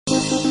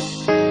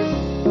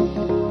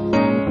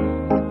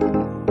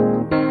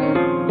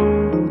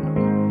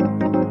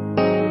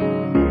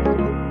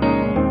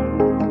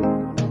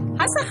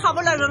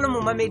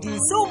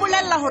momamedisi o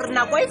bolella hore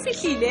nako e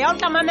fihlile ya o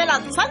tla mamela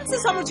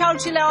tshwantshiso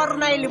motjhaotjhile wa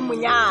rona e leng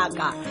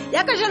Monyaka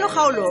ya ka jalo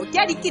kgaolo ke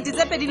ya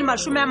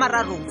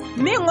 2030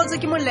 mme ngotswe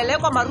ke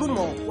Molelekwa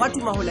Marumo wa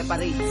Tuma ho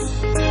Leparetse.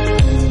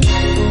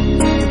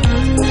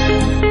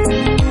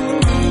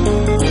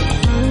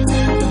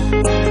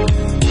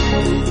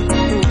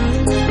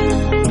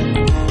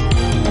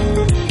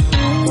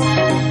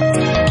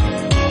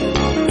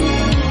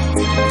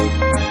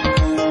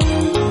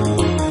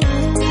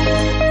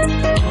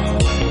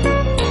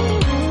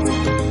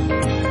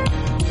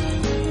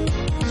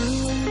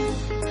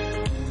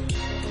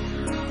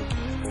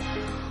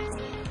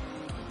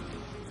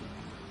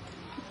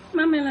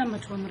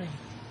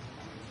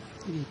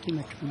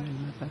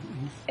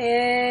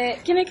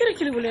 Ke ne ke re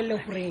ke le bolelle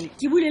hore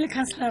ke bule le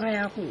counselor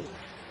ya go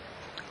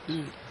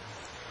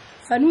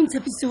fanu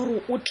ntshepise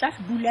hore o tla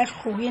bula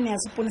hlogo ene ya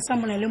seponesa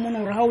mona le mona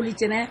hore ha o le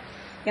tsena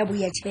ya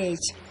boya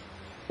tšhetše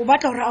o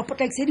batla hore a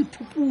potlakise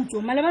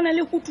diphuputso malebana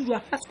le go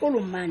tudwa ga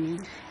sekolong mane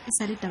e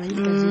sa le taba e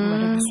ka jeno ba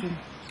la bosong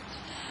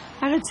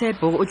a re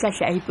tshepo o tla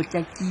hle a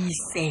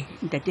ipotlakise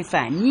ntate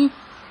Fani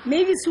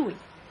maybe so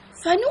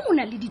fanu o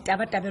na le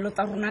ditabatabelo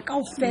tsa rona ka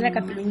o fela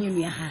ka pelong eno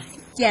ya hae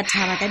ke a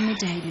thaba ka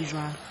nnete ha ile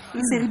jwalo e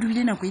se re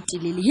dule nako e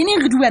telele he ne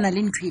re duana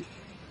le ntwe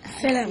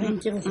fela re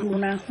ntse re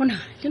gona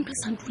le ntwe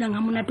sa ntulang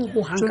ha monate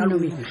go hanga lo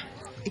wena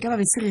e ka ba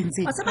be se re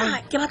ntse a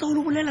tsaba ke batla go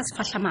le bolela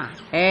sefahlamana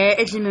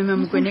e tle mema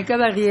Mokwena ka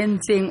ba re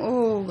entseng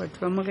batho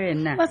ba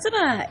morena wa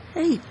tsaba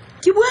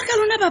ke bua ka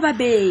lona ba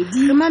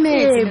babedi re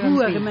mametse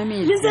bua re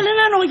mametse le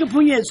selena no ke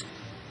phonyetso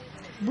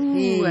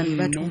bua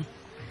batho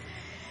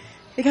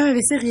e ka ba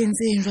be se re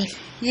entseng jwale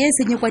ye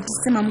se nye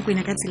kwatise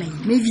Mokwena ka tsela e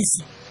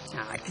Mavis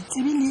ke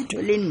tsebe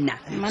letho le nna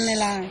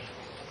mamela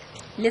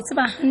le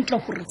tseba hantle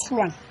gore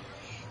tshwang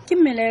ke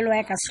mmelaelo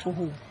ya ka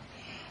sehloohong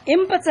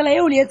empa tsela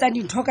eo le etsa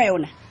dintho ka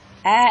yona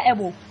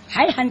ebo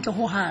ha e hantle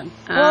ho hang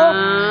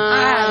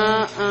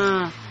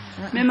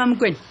mema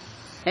Mokwena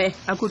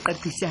a ko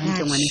qaqise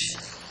hantle ngwane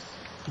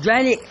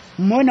jwale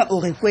mona o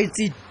re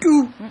kwetse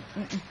tu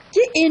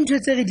ke intho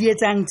tse re di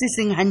etsang tse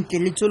seng hantle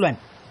le tsolwana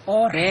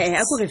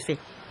a ko re fe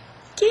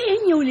ke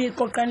eng eo le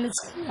qoqang le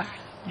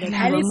tshwang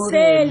ha le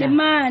se le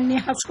mane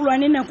ha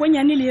tsholwane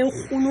nakonyane le e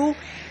kgolo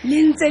le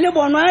ntse le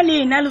bonwa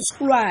lena le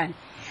tsholwane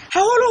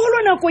haholoholo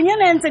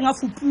nakonyana ya ntseng a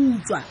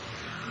fuputswa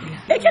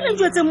e ke le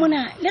ntjwetse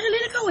mona le re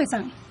le ka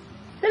wetsang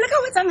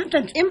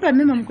hantle empa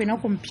mema Mokwena o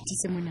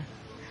kompetise mona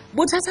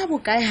bothata bo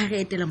kae ha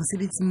re etela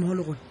mosebetsi mmoho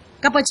le rona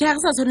kapa tjhe ha re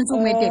sa tshwanetse o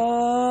metela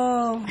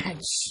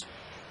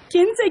ke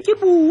ntse ke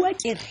bua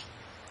ke re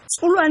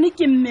tsholwane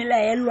ke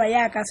mmelaelwa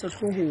ya ka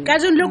sehloohong ka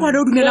jeno le kgona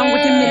o dumelang go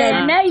ke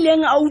mmelaelwa nna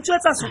ileng a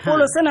utswetsa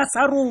sekolo sena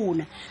sa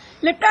rona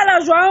le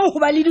qala jwang go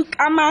ba le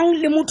dikamang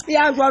le motho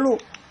ya jwalo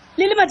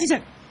le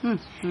matitjana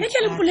e ke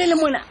le polele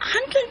mona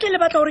hantle le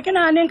batla hore ke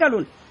nahaneng ka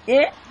lona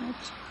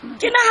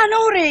ke nahana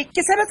hore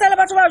ke sebetsa le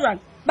batho ba jwang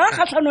ba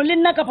kgahlano le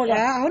nna ka jwang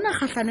ha hona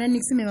kgahlano ya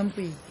nix mema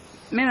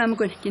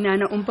Mokwena ke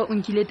nahana o mpa o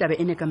nkile taba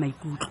ene ka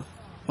maikutlo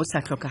o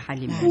sa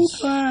tlhokagale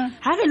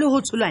ha re le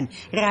ho tsholwane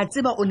re a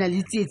tseba o na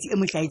le tsietsi e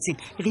mohlaetseng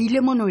re ile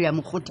mona o ya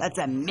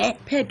mokgothatsa mme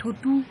phetho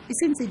tu e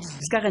sentse di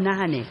ska re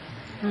nahanela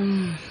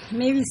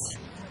Mavis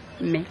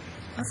mme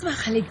ba se ba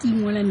khale ke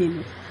ngola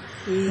meno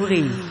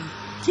hore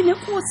ke ne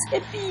go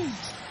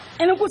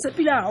tsepile go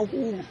tsepila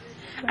haholo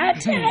a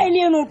tsela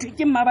ile no thwe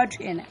ke mma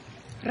batho ena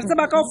re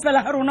tseba ka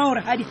ofela ha rona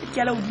hore ha di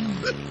fetela o di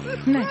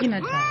nna ke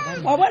na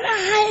taba wa bona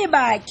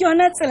haeba ke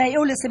yona tsela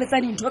eo le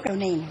sebetsa dintho ka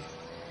yona ena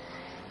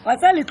wa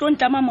tsa le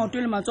tlontama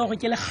maoto le matsogo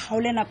ke le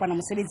kgaole nakwana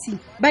mosebetsing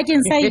bakeng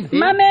sa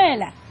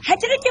mamela ha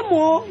ke re ke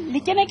mo le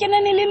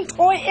kenekenane le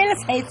ntho e le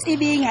sa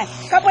etsebeng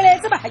ka pola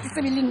etse ba ha ke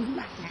tsebe le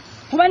nna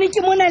hobane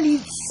ke mona le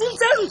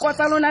sintse nko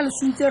tsa lona le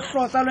sintse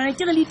hlo tsa lona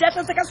ke re le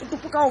itatse ka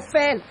setupu ka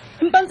ofela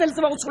empa ntse le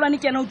tseba go tsholane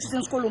ke yana o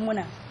tsitseng sekolong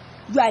mona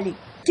jwale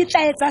ke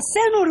tla etsa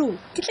seno ro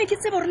ke tle ke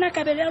tsebe rona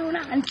ka bele ya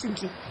lona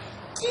hantle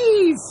ke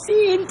se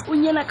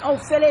ntonyena ka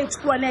ofela e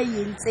tsholwana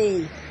e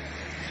entseng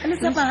ale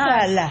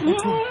tsapahala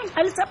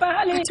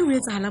ke o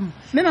etsahala mo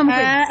mema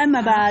Mokwena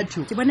ama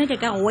batho ke bona ke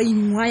ka go wa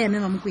ingwaya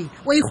mema Mokwena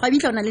o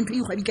ikgwabitla ona le ntho e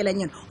ikgwabikelang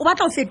yena o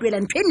batla o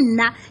fetoela ntho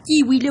nna ke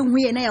e buileng ho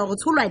yena ya go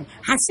tsholwane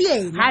ha se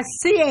yena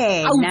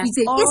a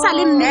utlwitse e sa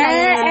le nna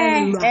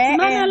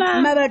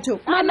ma batho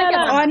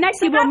ona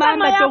ke bo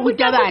mama to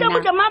ruta bana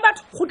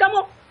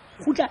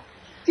khutla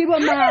ke bo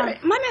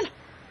mamela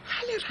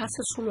ha le ra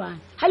se tsholwane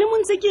ha le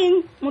montse keng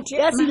motho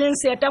ya sileng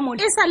seeta mo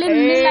e sa le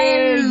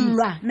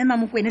mmelaelwa mema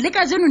Mokwena le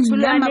ka jeno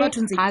nna ma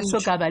batho ntse ha so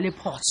ka ba le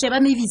phoso sheba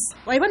Mavis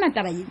wa ibona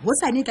taba ye ho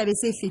sane tla be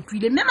se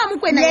fetwile mema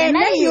Mokwena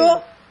yena yo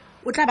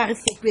o tla ba re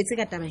fetwetse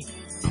ka taba ye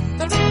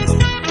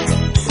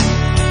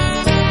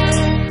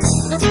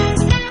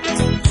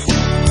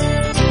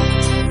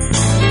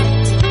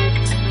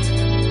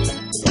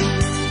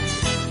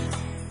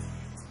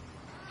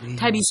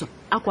Thabiso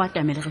a kwa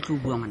tamele re tlo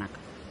bua ngwanaka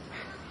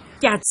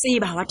ke a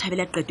tseba wa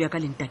thabela qeto ya ka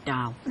le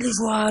ntatao le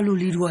jwalo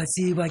le wa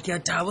tseba ke a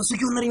thaba so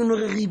ke yona yona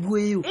re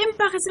bueo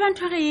empa re tseba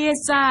ntho re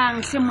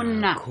etsang hle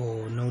monna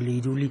khona o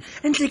le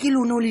entle ke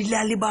lona o le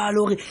le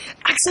balo hore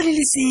aksale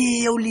le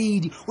se o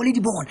le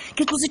di bona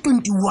ke tlose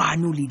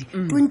 21 o le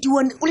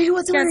 21 o le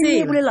wa tseba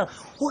le bolela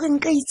hore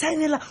nka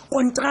itshainela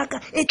kontraka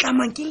e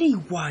tlamang ke le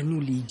 1 o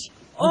le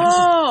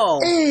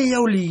ya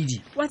o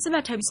le wa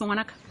tseba Thabiso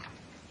ngwanaka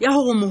ya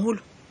hore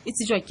moholo e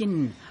tsijwa ke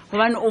nna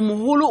hobane o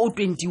moholo o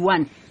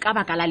 21 ka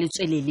baka la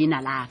letswele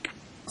lena laka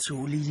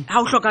so le ha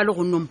o hloka le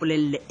go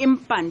nnompolelle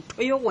empa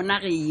ntho yo gona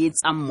re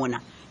etsang mona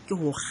ke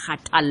ho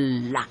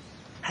kgathalla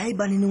hai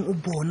baneneng o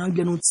bona o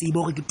bjana o tseba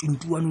hore ke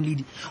 21 o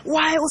ledi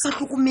why o sa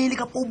hlokomele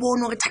ka o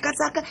bona hore thaka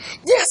tsaka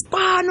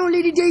diespano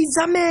ledi di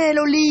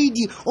izamela o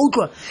ledi o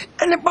tlwa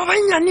ene ba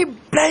banyane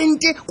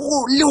blind go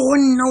le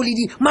honna o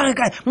ledi mara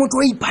ka motho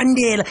wa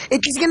iphandela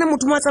etlise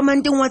motho mo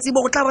tsamanteng wa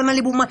tseba go tla bana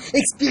le boma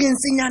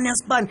experience nyane ya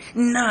span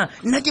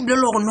nna ke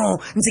bolelo gore no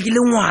ntse ke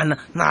le ngwana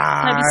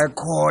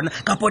khona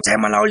ka potsa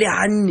malao le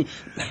hanne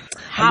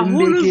ha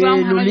holo jwang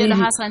hona le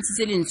ha sa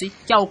ntse lentswe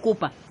ke a o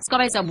kopa ska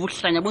ba etsa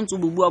bohlanya bontse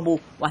bo bua bo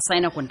wa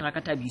signa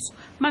contract Thabiso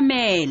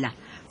mamela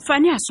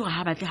fane a so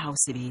ha batle ha o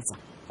sebetsa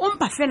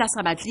umpa fela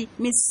sa batle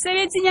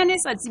mesebetsi nyane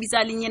sa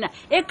tsibisa lenyena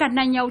e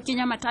kanang ya o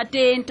kenya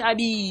mathateng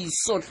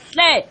Thabiso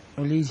hle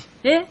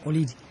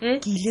Oledi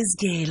ke ile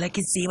zgela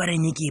ke tseba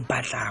rene ke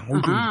batlang o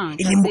tlo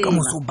e le mboka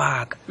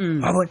mosobaka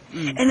wa bona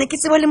ene ke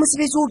tseba le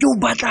mosebetsi o ke o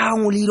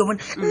batlang o le bona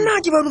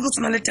nna ke ba lo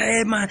tsona le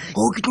time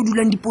ho ke tlo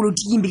dulang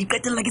dipolitiki be ke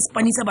qetella ke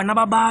spanisa bana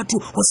ba batho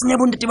ho senya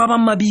bontate ba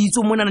bang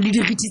mabitso mona le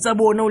diriti tsa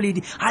bona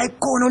Oledi ha e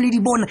kona Oledi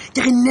bona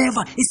ke re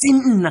never e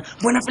seng nna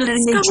bona fela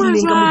re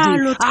nyetshileng ka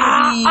modimo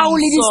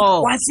Oledi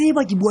wa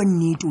tseba ke bua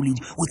nnete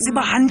Oledi o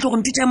tseba hantle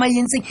gore ntse tema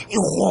yentseng e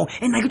go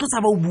ena ke tlo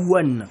tsaba o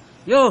bua nna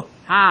yo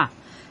ha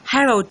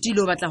ba o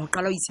tilo batla ho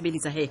qala o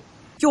itshebeletsa he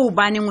ke o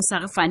bane mo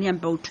sa re fane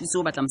ampa o thuse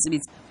o batla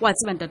mosebetsi wa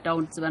tseba ntata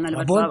o tsebana le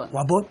batho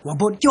wa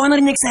bon ke ona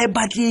re nexa e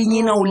batleng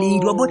ena o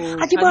ledi wa bon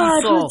ha ke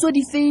batlo tso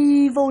di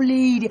favor o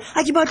ledi ha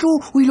ke batlo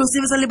o ilo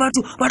sebetsa le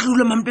batho ba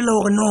tlo mampela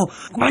hore no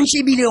ba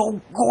nshebile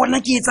gona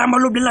ke etsa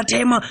malo blela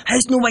tema ha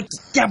se no ba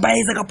ke ba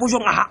etsa ka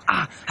pojong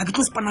ha ke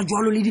tlo spana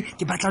jwalo ledi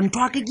ke batla ntho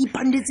ha ke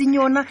iphandetseng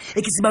yona e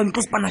ke seba ntlo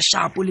spana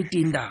sharp le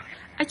tenda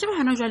a ke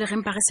hana jwale re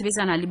mpa re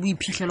sebetsana le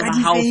boiphihlelo ba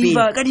hao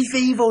pele ka di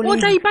favor o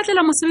tla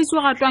ipatlela mosebetsi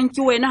wa ratwang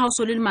ke wena ha o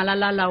so le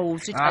malalala o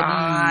se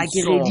Thabiso ke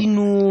ready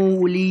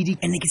no lady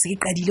ene ke se ke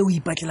qadile o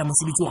ipatlela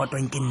mosebetsi wa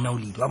ratwang ke nna o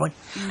ledi wa bona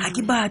ha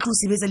ke batla o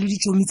sebetsa le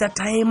dichomi tsa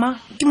time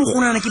ke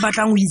mogonana ke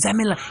batlang o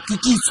izamela ke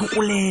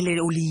itshokolele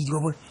o ledi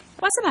wa bona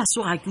wa se ba so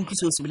ga ke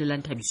utlwise o se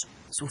bolelang Thabiso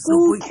so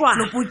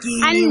flopo ke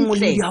o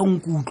ledi ha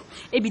nkutlo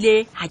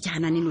ebile ha ke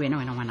hanane le wena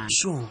ngwana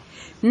sure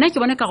nna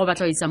ke bona ka go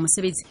batla ho itsa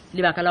mosebetsi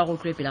le baka la go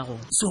tlwe pela go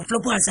so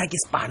flopo ha sa ke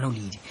spana o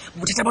ledi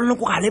bothata ba lona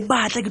go ga le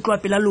batla ke tloa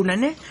pela lona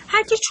ne ha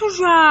ke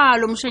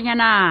tshujwalo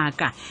moshanyana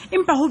ka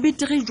empa ho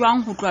betere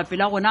jwang ho tloa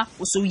pela gona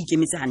o se o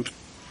ikemetse hantle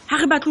ha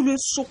re batlo le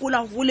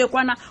sokola go le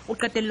kwana o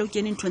qetelle o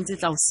kene ntho ntse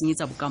tla o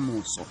senyetsa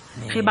bokamoso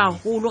re ba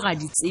holo ga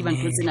di tseba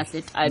ntho tsena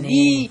hle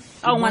Thabi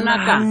a ngwana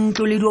ka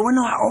ntlo le o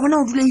bona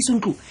o dula iso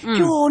ntlo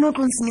ke ona o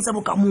tlo senyetsa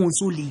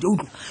bokamoso o ledi o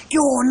tlo ke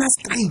ona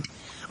straight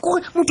go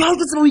motho ha o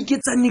tseba o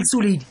iketsa next o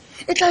ledi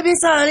e tla be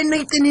sa le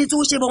nna ke tsenetse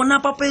o sheba gona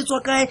papa e tswa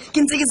kae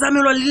ke ntse ke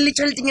zamelwa le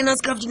tšhelete ngena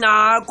scarf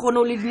dina khona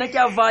o le dina ke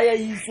a vaya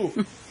iso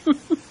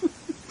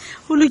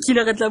ho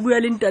lokile re tla bua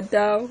le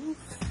ntatao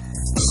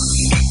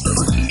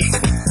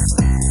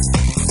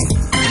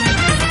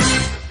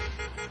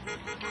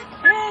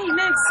hey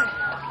Max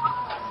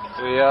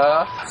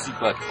ya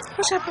sipat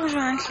o shapo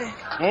jwantle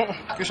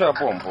ke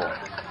shapo mpo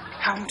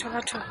ha motho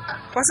batho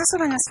wa se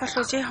banya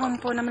sefahlo je ha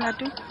mpona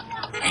molato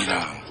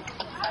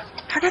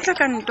ha ka tla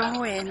ka ntwa ho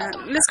wena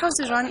le se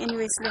se jwang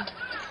anyways le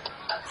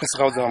se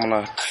ga o tsama mona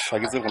fa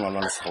ke tse go nna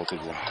le se ga o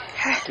tswa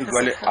e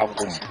dwale a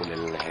go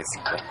mpolelle he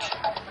sipat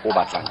o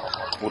batlang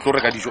o tlo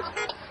reka dijo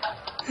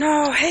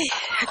no hey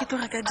ha ke tlo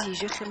reka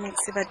dijo hle Max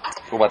but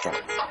o batlang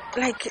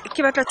like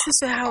ke batla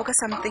thuso ya hao ka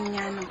something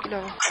yana ke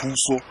lo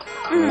thuso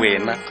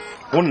wena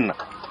honna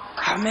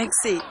ha Max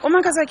o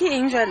makaza ke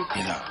angel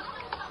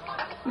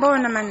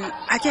bona man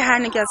ha ke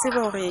hane ke a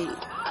tseba hore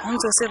ho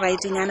ntse se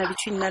right nyana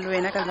between nna le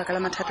wena ka baka la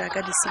mathata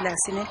ka di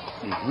silas ne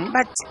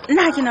but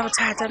nna ke na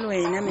bothata le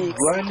wena Max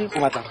wale o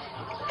batlang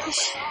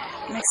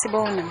Max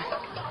bona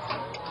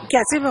ke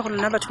a tseba gore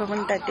lona batho ba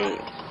bontate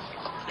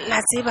la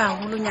tseba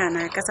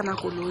holonyana ka tsa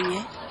makoloi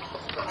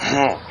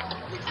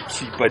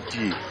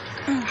sipati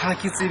ha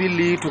ke tsebe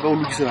letho ka o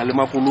lokisana le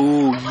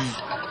makoloi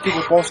ke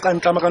go post ka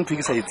ntlama ka ntho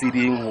ke sa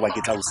etsebeng hoba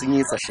ke tla o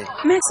senyetsa hle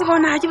Max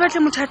bona ha ke batle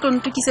motho a tlo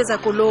ntokisetsa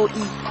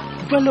koloi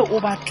jwale o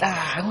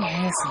batlang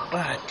he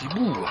sipati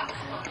bua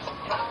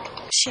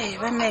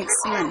sheba Max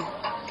man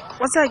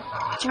wa tsa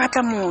ke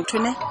batla motho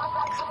ne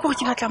go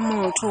ke batla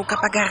motho ka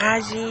pa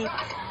garage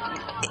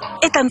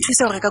e tla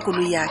nthusa ho reka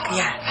koloi ya ka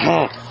ya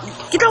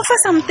ke tla o fa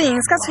something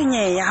ska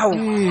tshwenyeya hao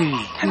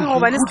ha go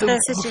ba le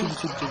stress tje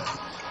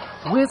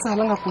o etsa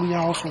la nga koloi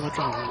ya go so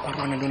batla go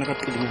arwana le yona ka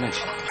pele mona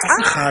tje ga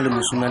se gale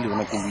mosona le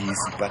yona koloi e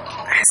sipa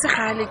se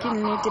gale ke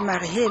nnete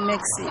mare he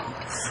Max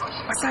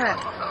wa sa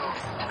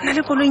na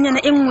le koloinyana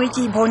e nngwe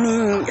ke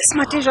boneng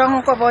smart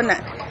jang go bona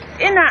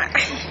ena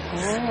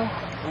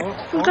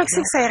Utlwa ke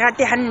se sa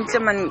rate hantle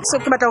man so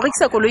ke batla go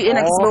rekisa koloi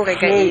ena ke se bo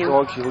reka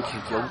eo okay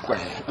ke a utlwa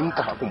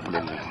empa ga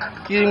kompolelle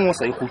ke engwe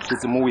sa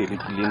ikhutletse mo o e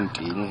rekileng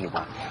teng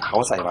hoba ga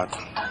o sa e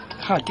batla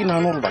ha ke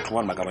nana gore batho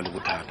ba ka ba le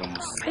bothata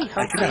mo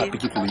ha ke re hape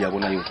ke koloi ya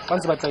bona eo ba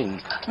ntse ba tla eng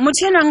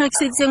motho ena nga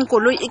kisetseng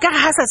koloi e ka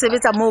ga sa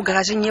sebetsa mo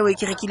garageng eo e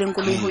ke rekileng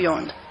koloi ho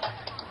yona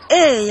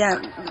ya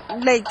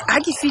like ha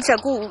ke fitla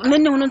ko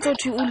nne o ntse o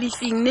thu o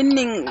lefing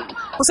nne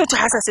o se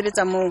ha sa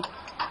sebetsa mo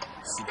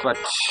but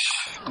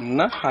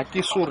nna ha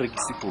ke so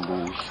rekise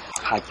koloi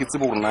ha ke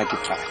tsebe gore na ke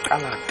tla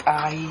kala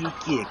kae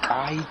ke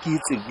ke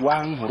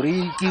tsebwang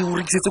hore ke o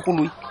rekisetse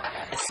koloi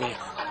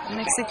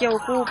next ke o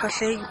go ka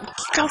hle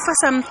ke tla fa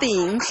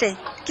something hle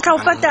ke tla o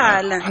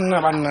patala nna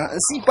bana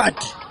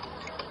sipati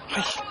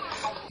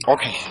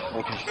okay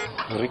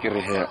re ke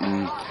re he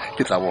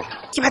ke tla bona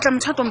ke batla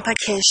motho mpa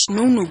cash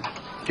no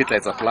ke tla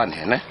etsa plan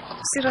he ne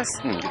serious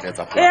ke tla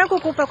etsa plan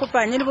go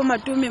kopanye le bo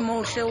matume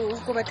mo hle o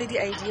go batle di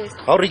ideas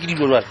ha o re ke di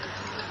lolwa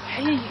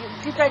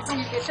ke tla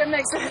tile hle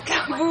Max ka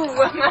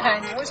bua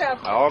man o sha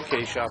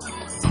okay sharp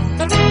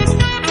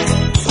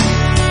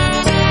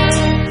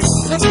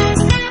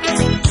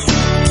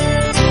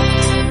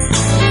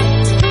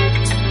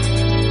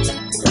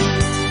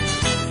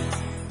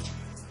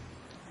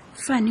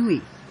Funny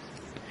way.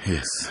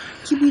 Yes.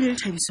 Ke buile le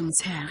Thabiso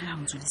motshehare ha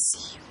motso le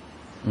siyo.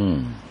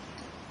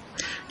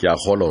 Ke a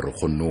gola gore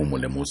go nne o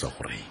molemosa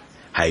gore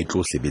ha e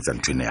tlo sebetsa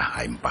ntwene ya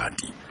hae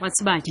mpati. Wa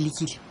tseba ke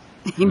lekile.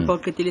 Empa o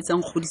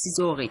qeteletsang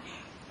kgodisitse hore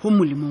ho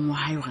molemong wa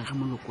hae hore re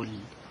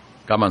molokolle.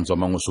 Ka mantswe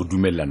mangwe so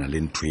dumellana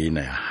le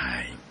ntwena ya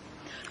hae.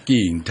 Ke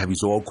eng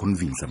Thabiso wa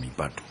convince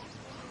maipato.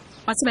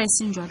 Wa tseba e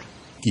seng jwalo.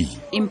 Ke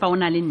empa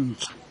ona le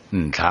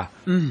ntla.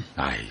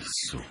 Ai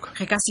suka.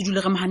 Re ka se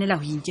dule re mohanela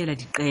ho inkela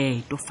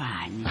diqeto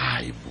Fane.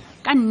 Ai bo.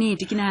 Ka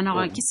nnete ke nahana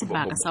gore ke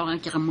sebaka sa hore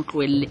ke re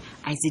motloelle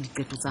a itse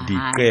diqeto tsa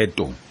hae.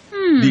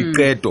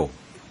 Diqeto.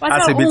 A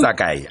sebetsa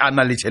kae?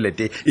 Ana le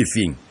tšhelete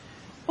efeng?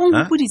 O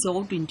nkgodisa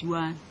go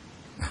 21.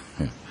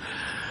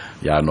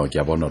 Ya no ke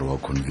a bona re wa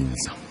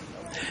convince.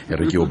 E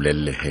re ke o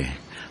blelle he.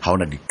 Ha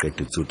ona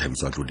diqeto tse o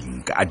Thabiso a tlo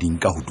dinka a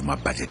dinka ho duma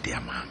budget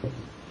ya mang.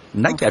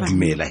 Nna ke a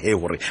dumela he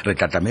hore re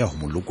tla tlameha ho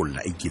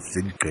molokolla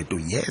iketse diqeto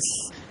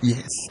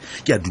yes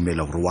ke a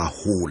dumela hore wa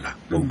hola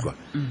wa utlwa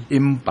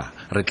empa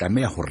re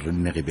tlameha hore re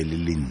nne re be le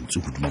lentse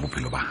ho duma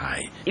bophelo ba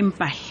hae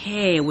empa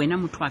he wena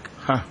motho wa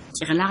ka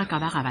ke re la re ka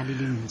ba le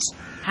lentse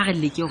ha re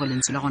leke hore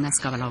lentse la rona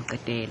se ka ba la ho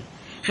qetela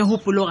re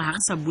hopole hore ha re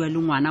sa bua le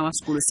ngwana wa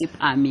sekolo se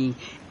phameng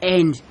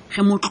and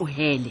re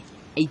motlohele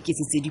a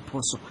iketsetse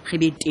diphoso re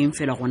be teng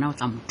fela rona o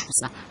tla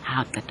mothusa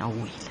ha qeta ho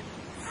wela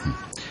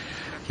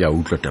ya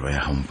utlwa taba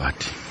ya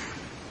hampati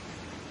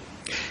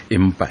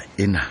empa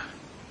ena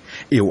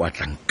eo a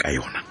tlang ka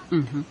yona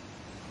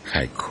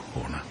ha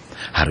ikona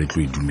ha re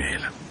tlo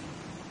idumela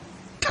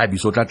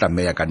Thabiso tla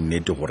tlameya ka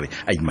nnete hore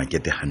a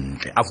imakete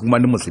hantle a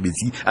fumane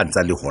mosebetsi a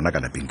ntsa le hona ka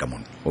lapeng ka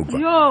mona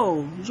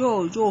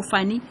jo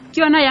Fane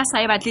ke yona ya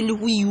sa e batle le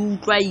ho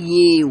iutlwa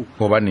eo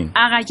hobaneng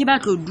a ga ke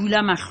batlo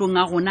dula mahlong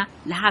a rona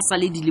le ha sa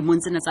le dilemong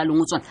tsena tsa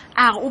lengwe tsona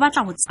a re o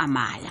batla ho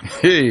tsamaya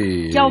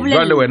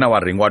jwale wena wa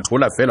reng wa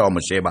thola fela wa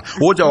mosheba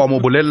o ja wa mo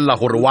bolella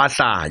hore wa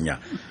hlanya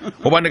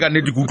hobane ka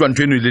nnete ke utlwa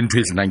ntho eno ile ntho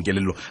e senang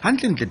kelello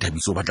hantle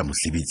Thabiso o batla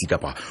mosebetsi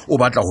kapa o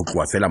batla ho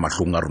tloa fela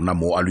mahlong a rona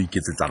mo a lo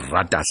iketsetsa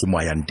rata se mo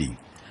a yang teng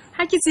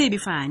ha ke tsebe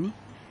Fane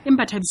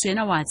empa Thabiso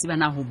yena wa tseba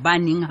na ho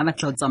baneng ha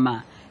batla ho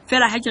tsamaya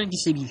fela ha ke re ke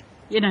shebile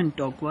yena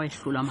ntoko wa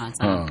ihlola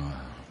matsa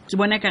ke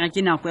bona ka re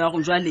ke nako ya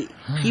go jwale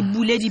re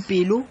bule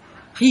dipelo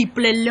re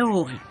ipolelle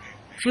hore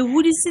re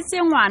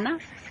hodisitse ngwana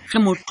re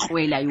mo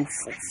tloela yo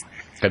fofa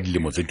ka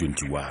dilemo tse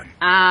 21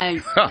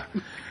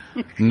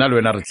 nna le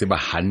wena re tseba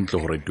hantle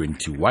hore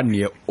 21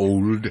 year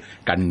old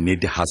ka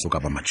nnete ha so ka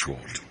ba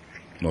matured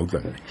no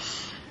utlwa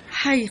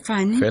hai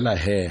Fane fela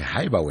he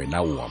haiba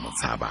wena o wa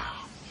motshaba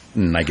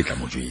nna ke tla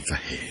mo jwetsa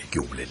he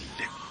ke o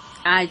bolelle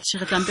a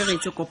re tlampe re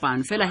etse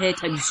kopano fela he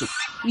Thabiso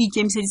o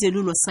ikemiseditse le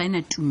lo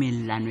signa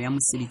tumellano ya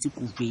mosebetsi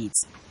ko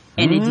jwetse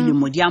ene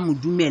dilemo di a mo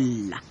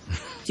dumella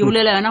ke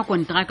bolela yona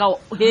kontraka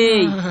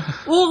hey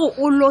o re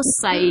o lo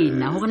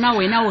signa hore na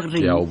wena o re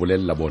ya o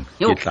bolella bona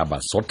ke tla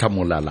ba sotha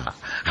molala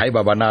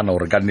haiba banana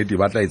hore ka nnete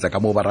ba tla etsa ka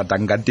mo ba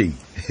ratang ka teng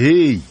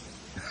hey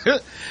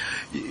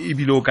e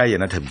bile o ka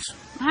yena Thabiso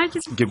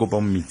ke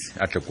kopa mmitsi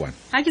a tle kwana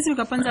ha ke se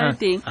ka pantsa le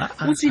teng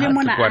o tsile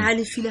mona a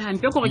halefile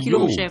hampe go re ke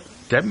lo chef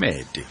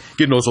temete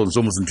ke no sonso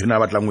mo senthena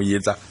ba batlang go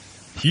etsa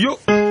yo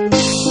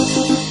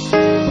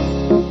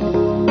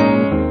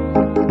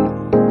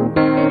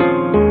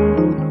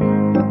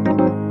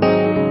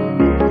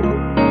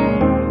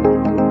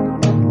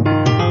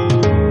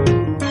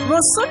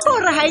Mosotho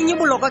re ha enye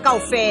boloko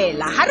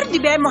kaofela ha re di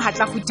behe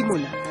mohatla khuti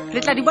mona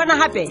re tla di bona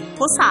hape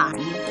ho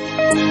sane